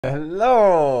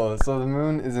Hello! So the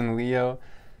moon is in Leo.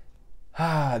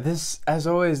 As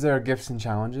always, there are gifts and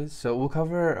challenges. So we'll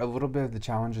cover a little bit of the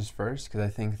challenges first because I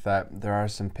think that there are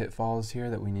some pitfalls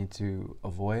here that we need to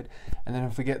avoid. And then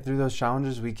if we get through those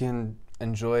challenges, we can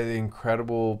enjoy the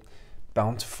incredible,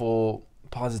 bountiful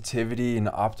positivity and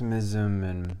optimism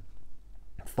and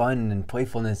fun and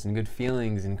playfulness and good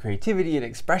feelings and creativity and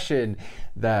expression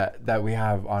that we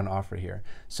have on offer here.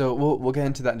 So we'll get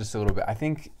into that in just a little bit. I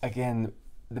think again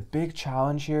the big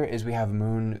challenge here is we have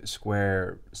moon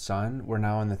square sun. We're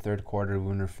now in the third quarter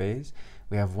lunar phase.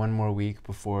 We have one more week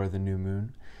before the new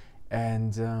moon.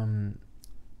 And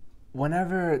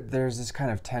whenever there's this kind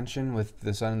of tension with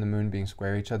the sun and the moon being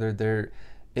square each other,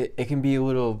 it can be a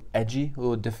little edgy, a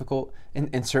little difficult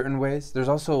in certain ways. There's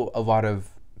also a lot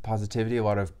of positivity, a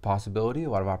lot of possibility, a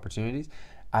lot of opportunities.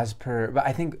 But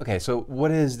I think, okay, so what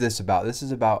is this about? This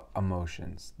is about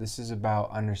emotions. This is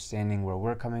about understanding where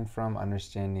we're coming from,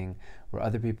 understanding where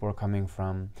other people are coming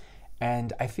from.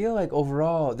 And I feel like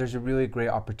overall, there's a really great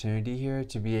opportunity here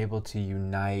to be able to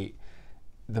unite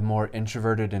the more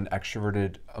introverted and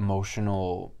extroverted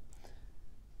emotional,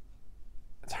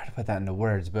 it's hard to put that into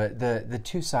words, but the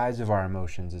two sides of our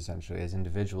emotions essentially as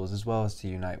individuals, as well as to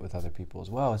unite with other people as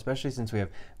well, especially since we have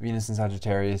Venus in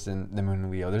Sagittarius and the moon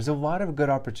in Leo. There's a lot of good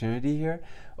opportunity here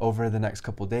over the next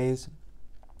couple days.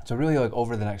 So really like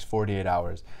over the next 48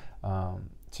 hours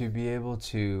to be able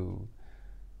to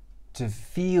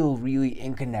feel really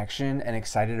in connection and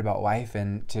excited about life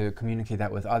and to communicate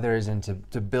that with others and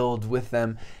to build with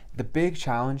them. The big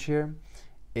challenge here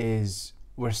is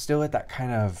we're still at that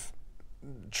kind of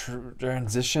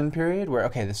transition period where,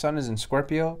 okay, the sun is in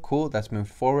Scorpio, cool, that's moved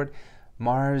forward.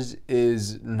 Mars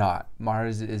is not.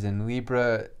 Mars is in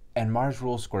Libra and Mars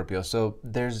rules Scorpio. So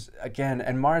there's, again,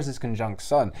 and Mars is conjunct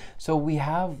sun. So we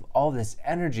have all this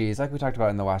energy. It's like we talked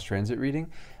about in the last transit reading.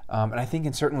 And I think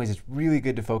in certain ways it's really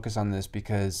good to focus on this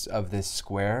because of this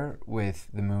square with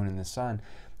the moon and the sun.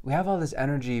 We have all this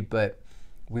energy, but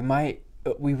we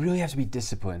really have to be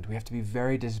disciplined. We have to be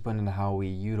very disciplined in how we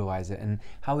utilize it and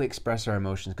how we express our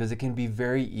emotions, because it can be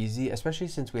very easy, especially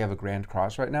since we have a grand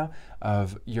cross right now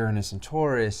of Uranus and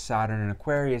Taurus, Saturn and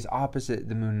Aquarius, opposite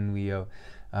the moon and Leo.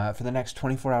 For the next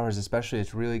 24 hours especially,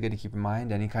 it's really good to keep in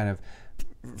mind any kind of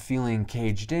feeling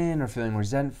caged in or feeling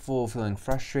resentful, feeling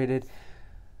frustrated.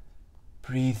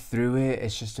 Breathe through it.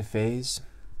 It's just a phase.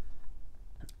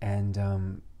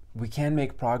 And we can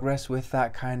make progress with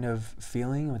that kind of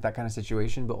feeling, with that kind of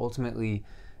situation, but ultimately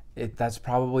that's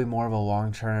probably more of a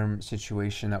long-term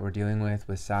situation that we're dealing with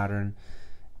Saturn.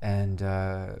 And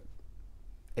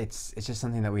it's just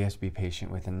something that we have to be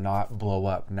patient with and not blow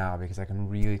up now, because that can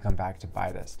really come back to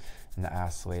bite us in the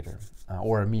ass later,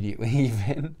 or immediately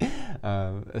even,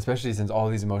 especially since all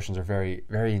these emotions are very,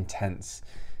 very intense.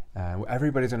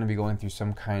 Everybody's going to be going through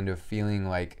some kind of feeling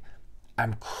like,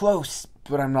 I'm close,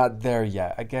 but I'm not there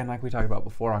yet. Again, like we talked about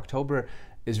before, October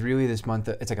is really this month.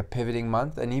 It's like a pivoting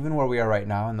month. And even where we are right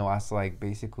now in the last, like,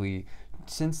 basically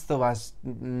since the last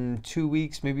 2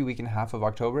 weeks, maybe week and a half of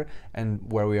October,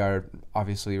 and where we are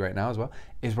obviously right now as well,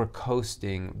 is we're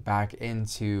coasting back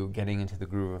into getting into the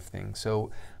groove of things.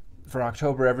 So for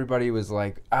October, everybody was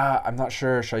like, I'm not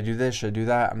sure. Should I do this? Should I do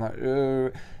that? I'm not,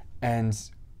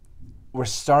 and we're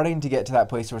starting to get to that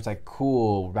place where it's like,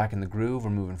 cool, we're back in the groove, we're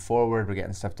moving forward, we're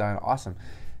getting stuff done, awesome.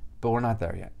 But we're not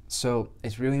there yet. So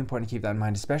it's really important to keep that in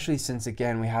mind, especially since,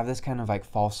 again, we have this kind of like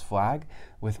false flag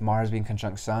with Mars being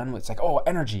conjunct Sun. It's like, oh,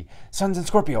 energy, Sun's in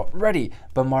Scorpio, ready,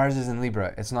 but Mars is in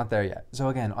Libra. It's not there yet. So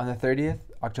again, on the 30th,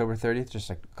 October 30th, just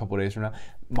like a couple days from now,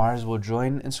 Mars will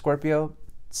join in Scorpio.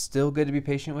 Still good to be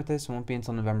patient with this. It won't be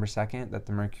until November 2nd that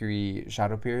the Mercury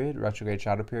shadow period, retrograde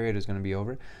shadow period, is going to be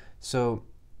over. So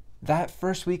that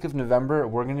first week of November,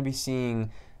 we're going to be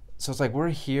seeing, so it's like we're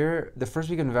here, the first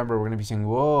week of November, we're going to be seeing,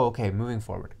 whoa, okay, moving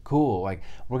forward, cool. Like,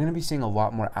 we're going to be seeing a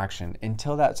lot more action.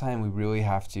 Until that time, we really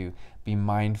have to be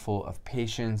mindful of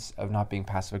patience, of not being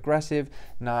passive aggressive,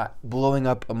 not blowing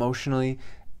up emotionally.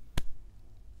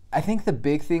 I think the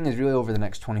big thing is really over the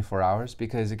next 24 hours,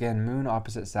 because again, moon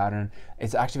opposite Saturn,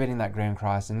 it's activating that grand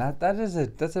cross, and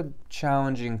that's a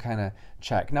challenging kind of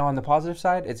check. Now on the positive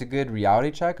side, it's a good reality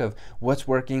check of what's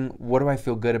working, what do I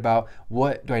feel good about,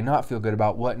 what do I not feel good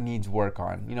about, what needs work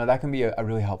on. You know, that can be a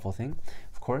really helpful thing,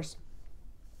 of course.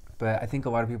 But I think a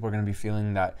lot of people are going to be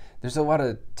feeling that there's a lot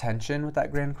of tension with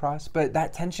that grand cross, but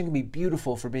that tension can be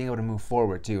beautiful for being able to move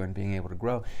forward too and being able to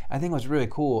grow. I think what's really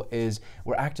cool is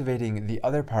we're activating the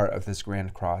other part of this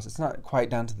grand cross. It's not quite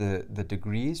down to the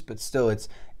degrees, but still it's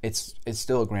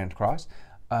still a grand cross.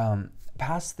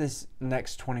 Past this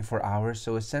next 24 hours,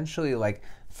 so essentially like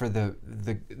for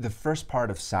the first part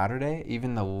of Saturday,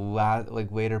 even the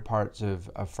later parts of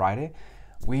Friday,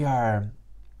 we are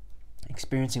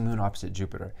experiencing moon opposite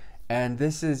Jupiter. And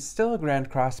this is still a grand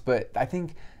cross, but I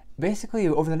think basically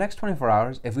over the next 24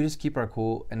 hours, if we just keep our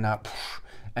cool and not,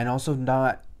 and also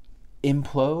not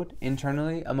implode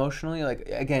internally, emotionally, like,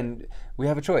 again, we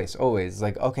have a choice always.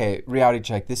 Like, okay, reality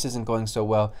check, this isn't going so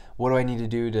well. What do I need to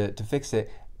do to fix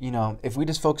it? You know, if we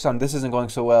just focus on this isn't going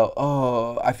so well,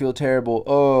 oh, I feel terrible,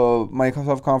 oh, my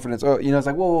self-confidence, oh, you know, it's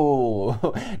like, whoa, whoa,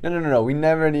 whoa. No. We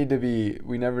never need to be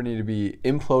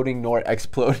imploding nor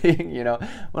exploding, you know.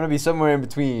 Want to be somewhere in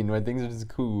between where things are just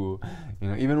cool, you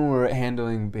know, even when we're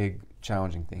handling big,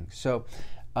 challenging things. So,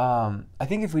 I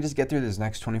think if we just get through this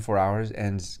next 24 hours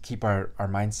and keep our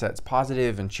mindsets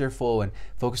positive and cheerful and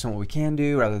focus on what we can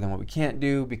do rather than what we can't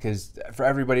do, because for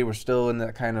everybody, we're still in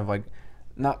that kind of like,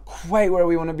 not quite where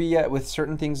we want to be yet with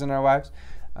certain things in our lives.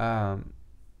 When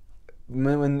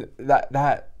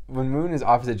Moon is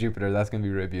opposite Jupiter, that's going to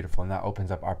be really beautiful, and that opens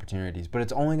up opportunities. But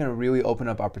it's only going to really open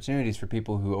up opportunities for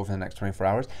people who, over the next 24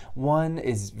 hours, one,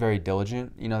 is very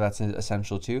diligent, you know, that's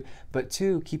essential too. But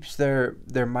two, keeps their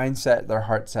mindset, their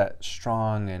heart set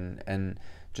strong, and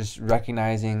just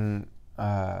recognizing,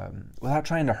 without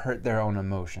trying to hurt their own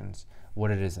emotions, what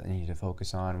it is that they need to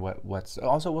focus on, what's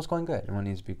going good and what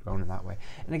needs to be grown in that way.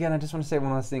 And again, I just want to say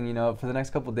one last thing, you know, for the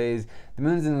next couple of days, the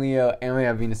moon's in Leo and we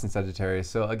have Venus in Sagittarius.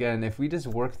 So again, if we just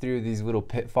work through these little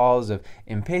pitfalls of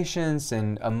impatience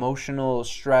and emotional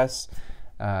stress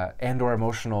and or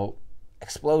emotional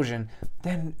explosion,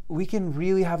 then we can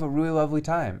really have a really lovely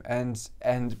time and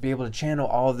be able to channel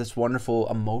all of this wonderful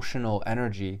emotional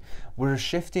energy. We're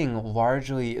shifting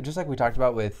largely, just like we talked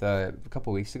about with a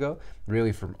couple weeks ago,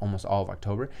 really from almost all of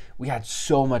October, we had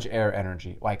so much air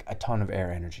energy, like a ton of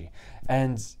air energy.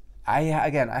 And I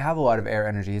have a lot of air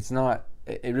energy. It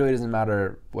really doesn't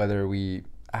matter whether we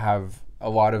have a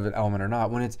lot of an element or not.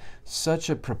 When it's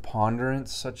such a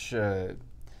preponderance, when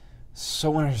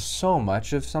there's so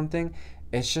much of something,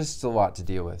 it's just a lot to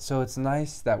deal with. So it's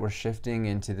nice that we're shifting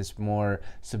into this more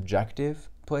subjective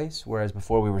place, whereas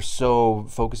before we were so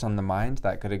focused on the mind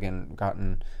that could again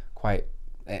gotten quite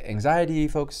anxiety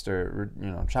focused or,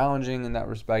 you know, challenging in that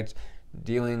respect,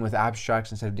 dealing with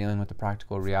abstracts instead of dealing with the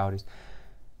practical realities.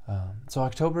 So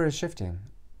October is shifting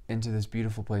into this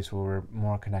beautiful place where we're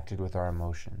more connected with our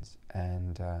emotions,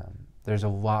 and there's a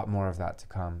lot more of that to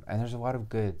come, and there's a lot of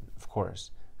good, of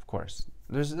course.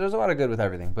 There's a lot of good with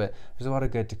everything, but there's a lot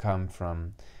of good to come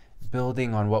from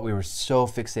building on what we were so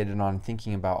fixated on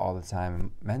thinking about all the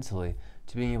time mentally,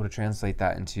 to being able to translate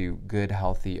that into good,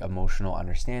 healthy, emotional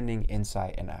understanding,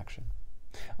 insight, and action.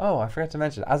 Oh, I forgot to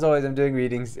mention, as always, I'm doing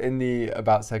readings in the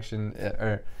About section,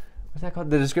 or what's that called?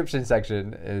 The description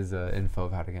section is info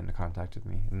of how to get into contact with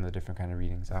me and the different kind of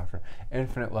readings I offer.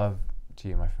 Infinite love to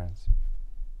you, my friends.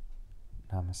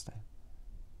 Namaste.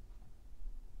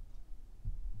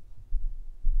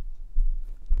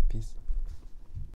 Peace.